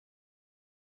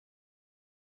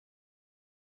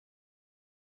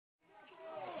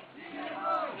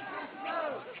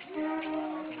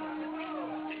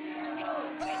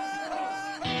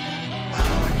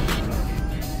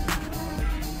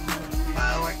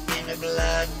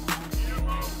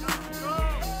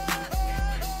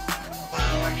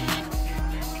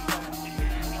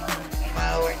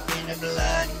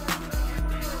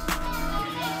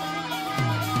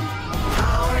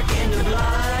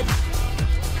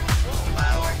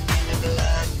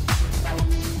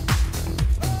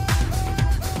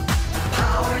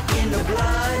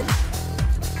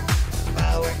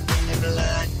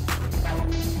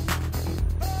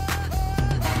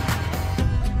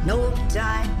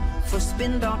for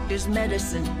spin doctors'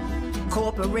 medicine.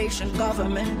 Corporation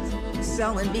government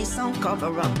selling me some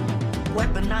cover-up.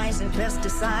 Weaponizing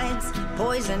pesticides,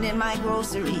 poison in my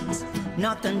groceries.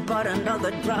 Nothing but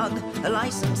another drug, a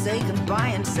license they can buy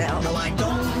and sell. No, I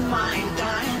don't mind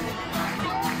dying.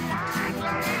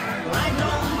 I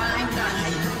don't mind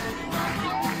dying.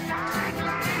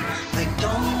 I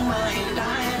don't mind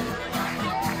dying.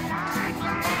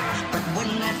 But when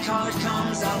that card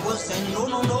comes, I will say no,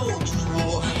 no, no to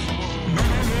war. No,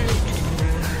 no, no to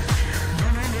war. No,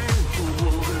 no, no to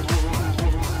war.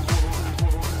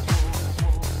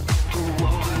 To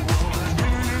war. No,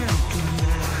 no, no to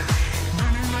war. No,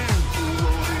 no, no to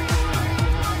war.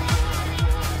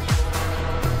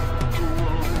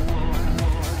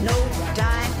 No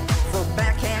time for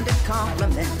backhanded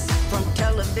compliments from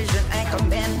television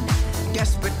anchormen,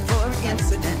 desperate for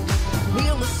incident.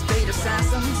 Real estate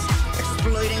assassins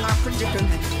exploiting our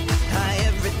predicament.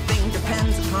 Everything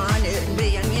depends upon it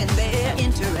being in their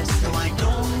interest. No, I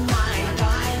don't mind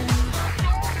dying.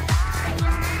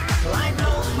 I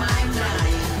don't mind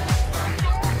dying.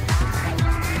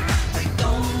 I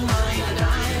don't mind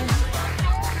dying.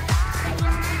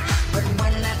 But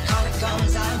when that color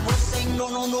comes, I will say no,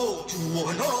 no, no to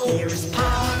war. No. There is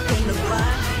power in the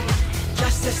blood,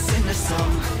 justice in the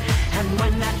soul. And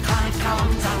when that color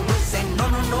comes, I will say no,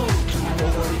 no, no to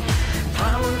war.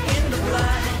 Power in the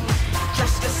blood,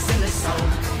 justice in the soul.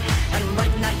 And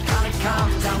when that color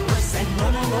comes, I will say no,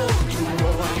 no, no to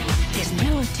war. There's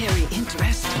military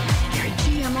interest. There are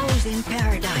GMOs in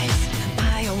paradise.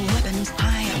 Bioweapons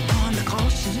high upon the call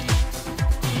sheet.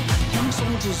 Young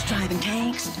soldiers driving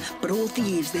tanks, but old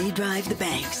thieves, they drive the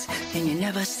banks. And you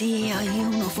never see a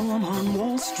uniform on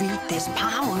Wall Street. There's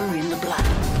power in the blood.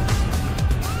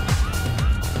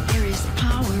 There is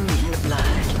power in the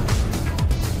blood.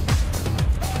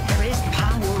 There is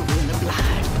power in the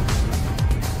blood.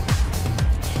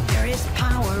 There is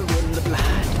power in the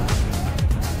blood.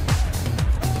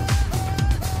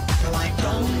 No, I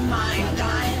don't mind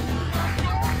dying.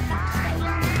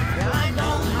 I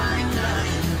don't mind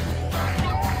dying.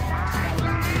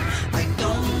 I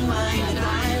don't mind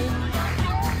dying.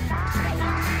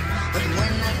 But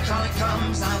when that color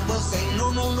comes, I will say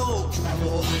no, no, no to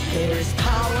war. There is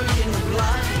power in the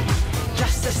blood,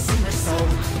 justice in the soul.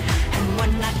 And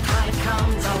when that color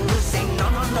comes, I will say no,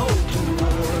 no, no to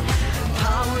war.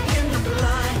 Power in the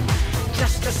blood,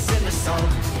 justice in the soul.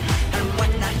 And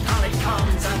when that color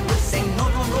comes, I will say no,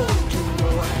 no, no to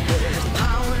war. There is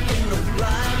power in the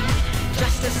blood,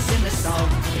 justice in the soul.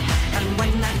 And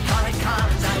when that color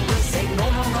comes, I will say no,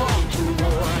 no, no to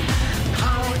war.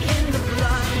 Power in the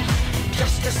blood,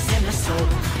 justice in the soul.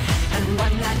 And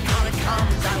when that color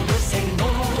comes, I will say no,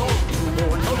 no, no to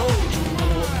war. No, no to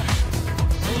war.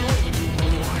 No, no to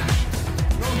war.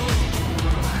 No, no to war. No, no to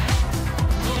war.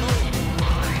 No, no to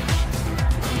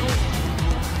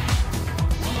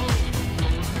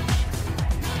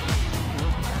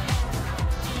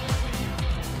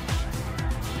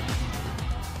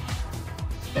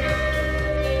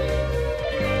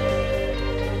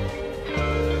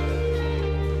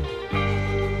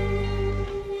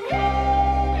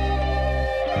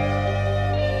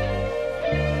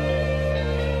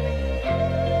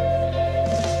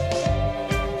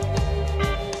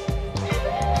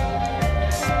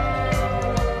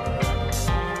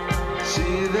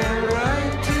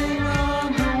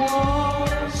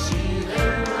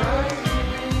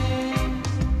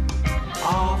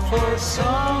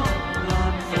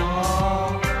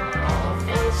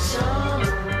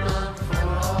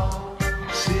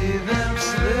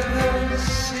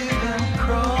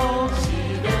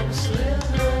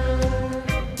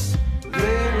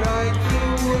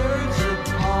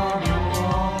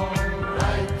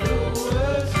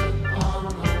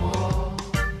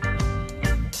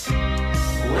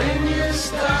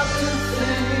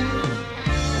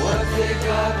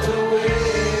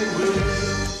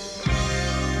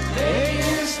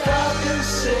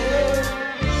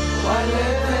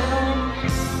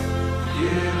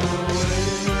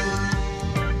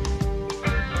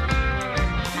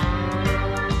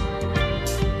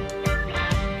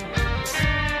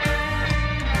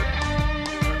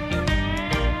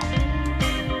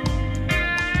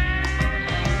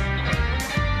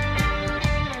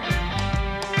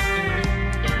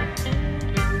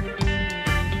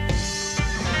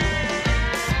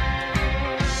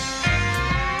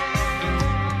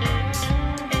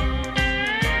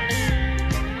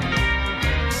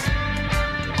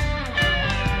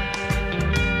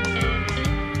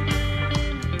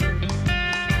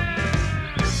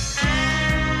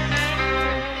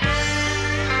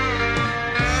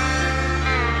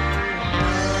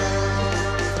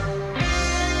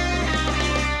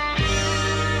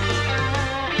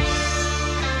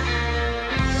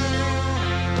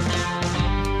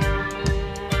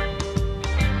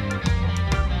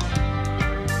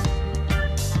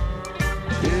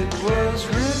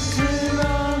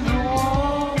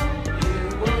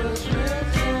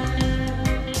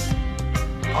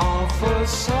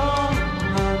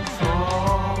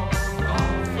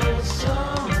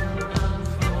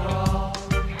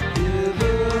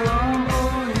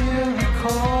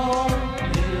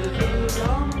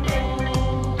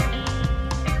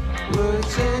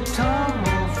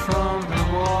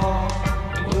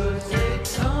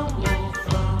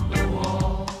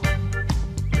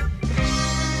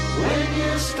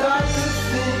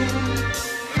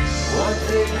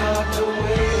they got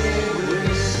away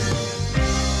with.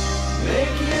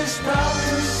 Make you stop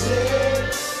and say,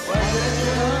 why the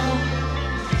hell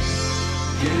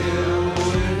get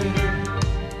away?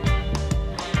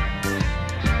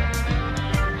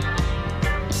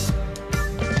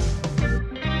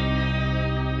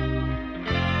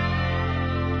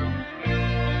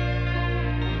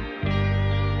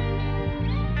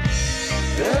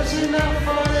 There's enough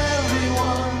for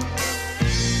everyone,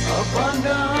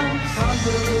 abundance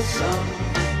under the sun.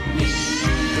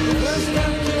 First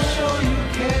step to show you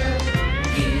care,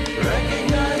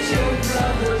 recognize your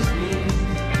brother's needs.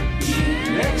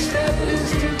 Next step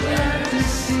is to plant the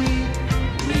seed,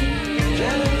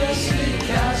 generously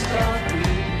cast off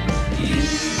greed.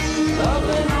 Love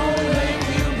and hope make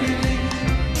you believe,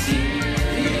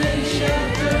 feed and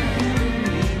shelter you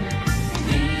need.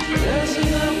 There's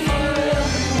enough for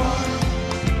everyone,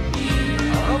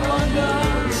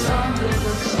 abundance under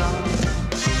the sun.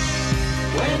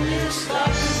 When you stop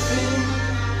to think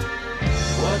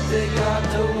what they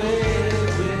got away